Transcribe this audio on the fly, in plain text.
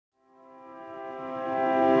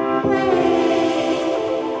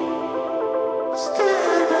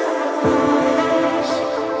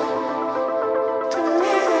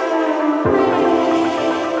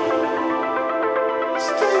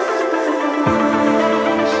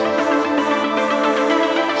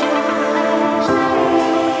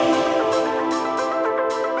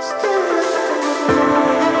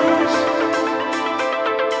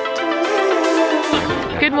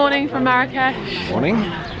morning from Marrakech. Morning.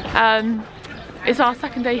 It's our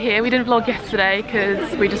second day here. We didn't vlog yesterday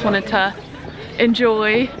because we just wanted to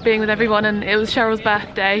enjoy being with everyone, and it was Cheryl's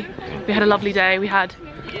birthday. We had a lovely day. We had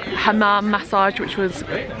hammam massage, which was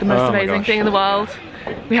the most amazing thing in the world.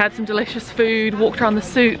 We had some delicious food, walked around the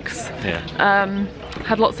souks,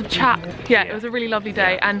 had lots of chat. Yeah, it was a really lovely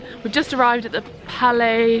day, and we've just arrived at the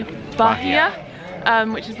Palais Bahia,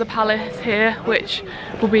 which is the palace here, which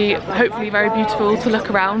will be hopefully very beautiful to look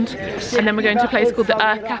around. And then we're going to a place called the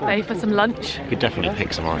Earth Cafe for some lunch. We could definitely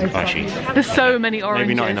pick some oranges. Actually, there's so many oranges.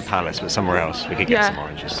 Maybe not in the palace, but somewhere else we could get some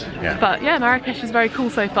oranges. Yeah. But yeah, Marrakech is very cool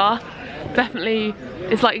so far. Definitely,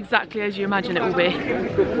 it's like exactly as you imagine it will be.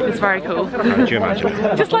 It's very cool. How did you imagine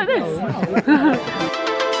it? Just like this.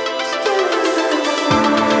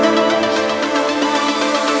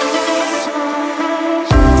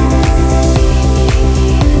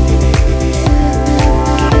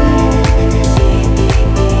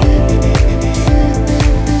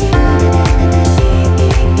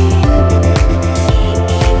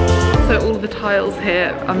 Tiles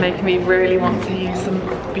here are making me really want to use some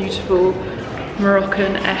beautiful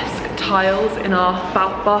Moroccan-esque tiles in our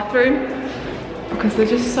bathroom because they're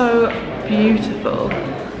just so beautiful.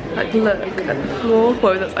 Like, look at the floor.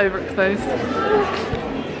 Whoa, that's overexposed.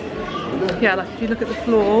 Yeah, like if you look at the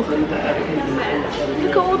floor, look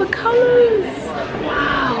at all the colours.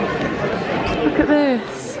 Wow, look at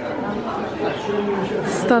this.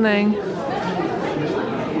 Stunning.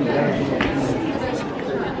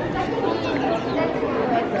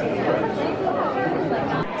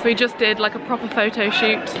 So we just did like a proper photo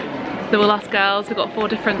shoot with all us girls. We've got 4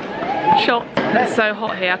 different shots. It's so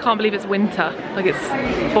hot here. I can't believe it's winter. Like, it's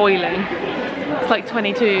boiling. It's like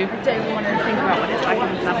 22. I don't even want to think about what it's like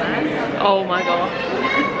in summer. Oh my gosh.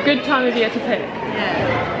 Good time of year to pick.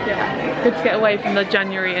 Yeah. Good to get away from the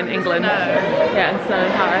January in England. Snow. Yeah, and snow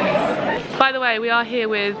in Paris. By the way, we are here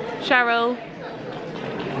with Cheryl,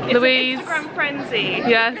 Louise, Instagram frenzy.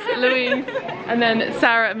 Yes, Louise, and then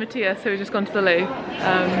Sarah and Matthias, who have just gone to the loo.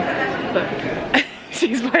 But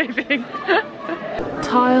she's waving.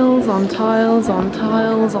 Tiles on tiles on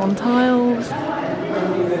tiles on tiles.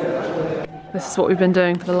 This is what we've been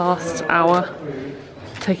doing for the last hour,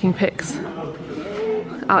 taking pics.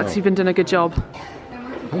 Alex, you've been doing a good job.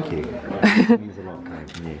 Thank you. It means a lot coming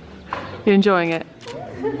from you. You're enjoying it?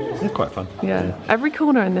 It's quite fun. Yeah. Every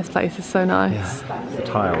corner in this place is so nice. Yeah. The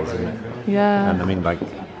tiles, isn't it? Yeah. And I mean, like,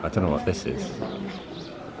 I don't know what this is.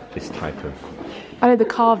 This type of... I know the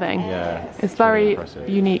carving. Yeah. It's very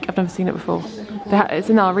really unique. I've never seen it before. It's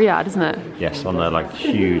in Al Riyadh, isn't it? Yes, on the like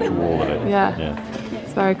huge wall of it. Yeah.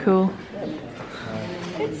 It's very cool.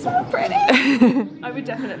 It's so pretty. I would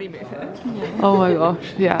definitely move here. Oh my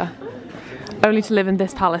gosh, yeah. Only to live in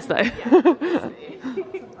this palace though.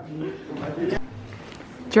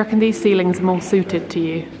 Do you reckon these ceilings are more suited to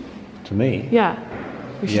you? To me? Yeah.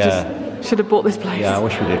 We should have bought this place. Yeah, I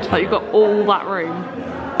wish we did. Like, you've got all that room.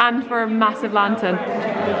 And for a massive lantern.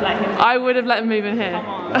 I would have let him move in here.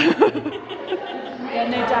 Yeah,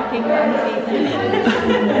 no jacking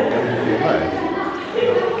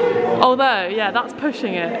Although, yeah, that's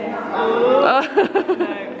pushing it. No,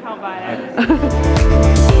 can't buy it.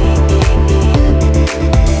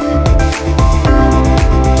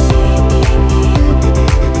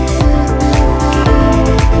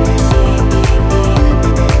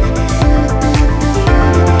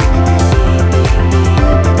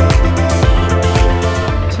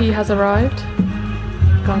 Tea has arrived.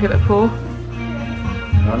 Go and give it a pour.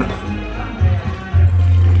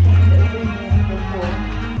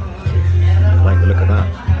 Like the look of that.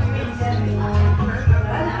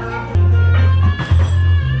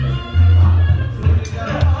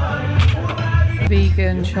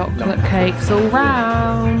 Vegan chocolate cakes all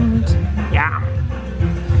round. Yeah.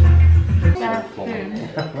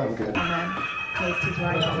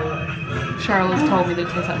 Cheryl has told me that it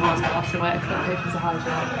tastes like Mars bar, so my expectations are high.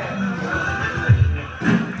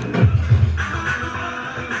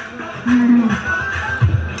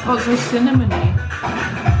 Oh, it's so cinnamony.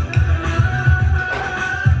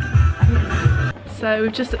 So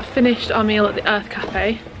we've just finished our meal at the Earth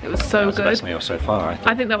Cafe. It was so good. That was the best meal so far,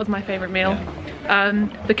 I think that was my favourite meal. Yeah.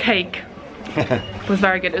 The cake was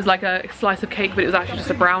very good. It was like a slice of cake, but it was actually just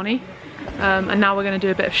a brownie. And now we're going to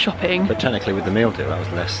do a bit of shopping. But technically with the meal deal that was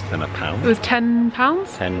less than £1. It was £10?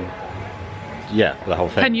 10, yeah, the whole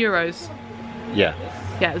thing. 10 euros. Yeah.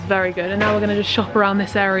 Yeah, it was very good. And now we're going to just shop around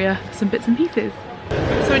this area for some bits and pieces.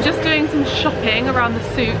 So we're just doing some shopping around the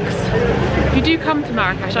souks. If you do come to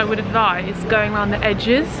Marrakech, I would advise going around the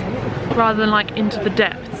edges rather than like into the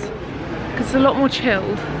depths, because it's a lot more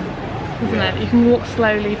chilled, isn't it? You can walk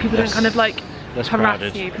slowly, people don't kind of like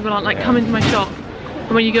harass you. People aren't like, come into my shop.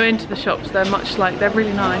 And when you go into the shops, they're they're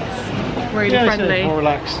really nice, really friendly, more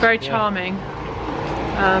relaxed, very charming.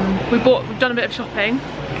 We've done a bit of shopping.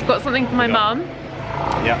 I've got something for my mum.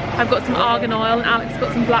 Yeah. I've got some argan oil, and Alex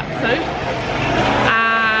got some black soap.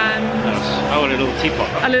 And oh, a little teapot.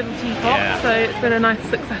 A little teapot. Yeah. So it's been a nice,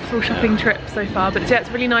 successful shopping trip so far. But yeah, it's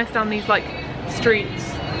really nice down these like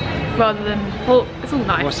streets, rather than, well, it's all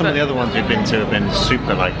nice. Well, some of the other ones we've been to have been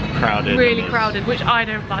super like crowded. Really crowded, which I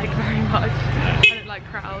don't like very much. I don't like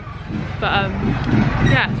crowds. But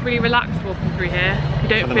yeah, it's really relaxed walking through here. You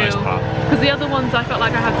don't feel, because the other ones I felt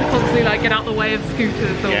like I had to constantly like get out the way of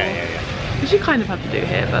scooters, or which you kind of have to do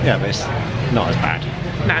here. But yeah, but it's not as bad.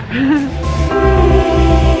 No.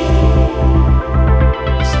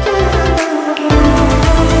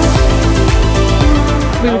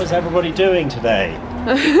 How is everybody doing today?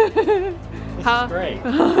 This is great.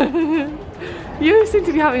 You seem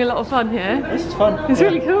to be having a lot of fun here. This is fun. It's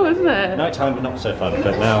really cool, isn't it? Nighttime, but not so fun.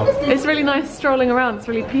 But now it's really nice strolling around. It's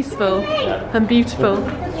really peaceful and beautiful.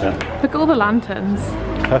 Yeah. Look at all the lanterns.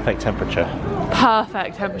 Perfect temperature.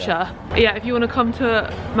 Perfect temperature. Yeah, if you want to come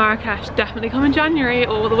to Marrakech, definitely come in January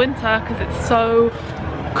or the winter because it's so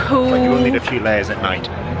cool. But you will need a few layers at night.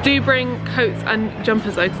 Do bring coats and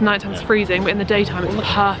jumpers though, because nighttime's freezing, but in the daytime it's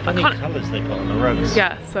perfect. Funny colours they put on the rugs.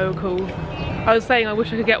 Yeah, so cool. I was saying I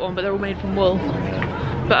wish I could get one, but they're all made from wool.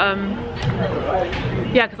 But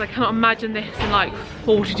yeah, because I cannot imagine this in like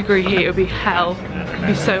 40-degree heat. It would be hell. It would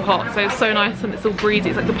be so hot. So it's so nice and it's all breezy.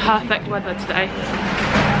 It's like the perfect weather today.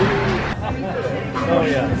 Oh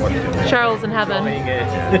yeah. Cheryl's in heaven.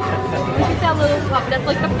 That little puppy, that's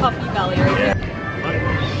like the puppy belly right there.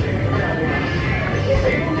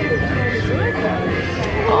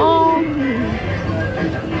 Oh.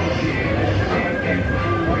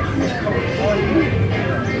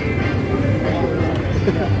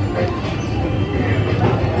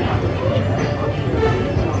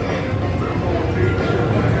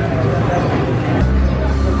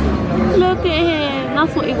 Look at him,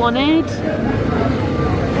 that's what he wanted.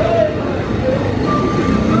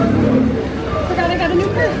 Forgot I got a new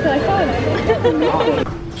purse, so I saw it.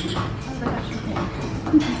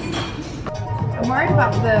 I'm worried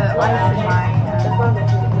about the ice in my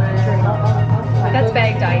drink. That's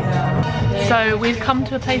bagged ice. So we've come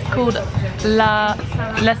to a place called Le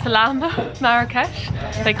Salam,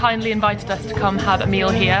 Marrakech. They kindly invited us to come have a meal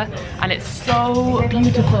here, and it's so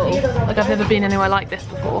beautiful. Like I've never been anywhere like this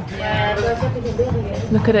before.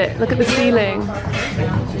 Look at it, look at the ceiling.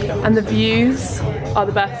 And the views are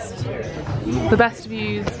the best. The best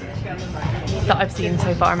views that I've seen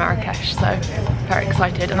so far in Marrakech, so very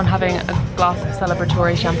excited, and I'm having a glass of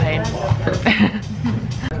celebratory champagne.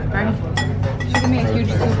 Ready? She gave me a huge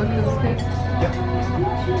scoop of this cake.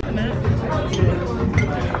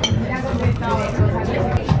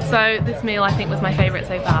 So this meal I think was my favourite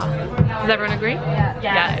so far. Does everyone agree?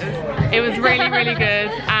 Yeah, it was really, really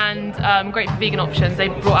good, and great for vegan options. They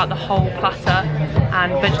brought out the whole platter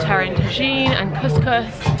and vegetarian tagine and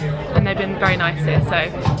couscous, and they've been very nice here, so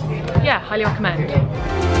yeah, highly recommend.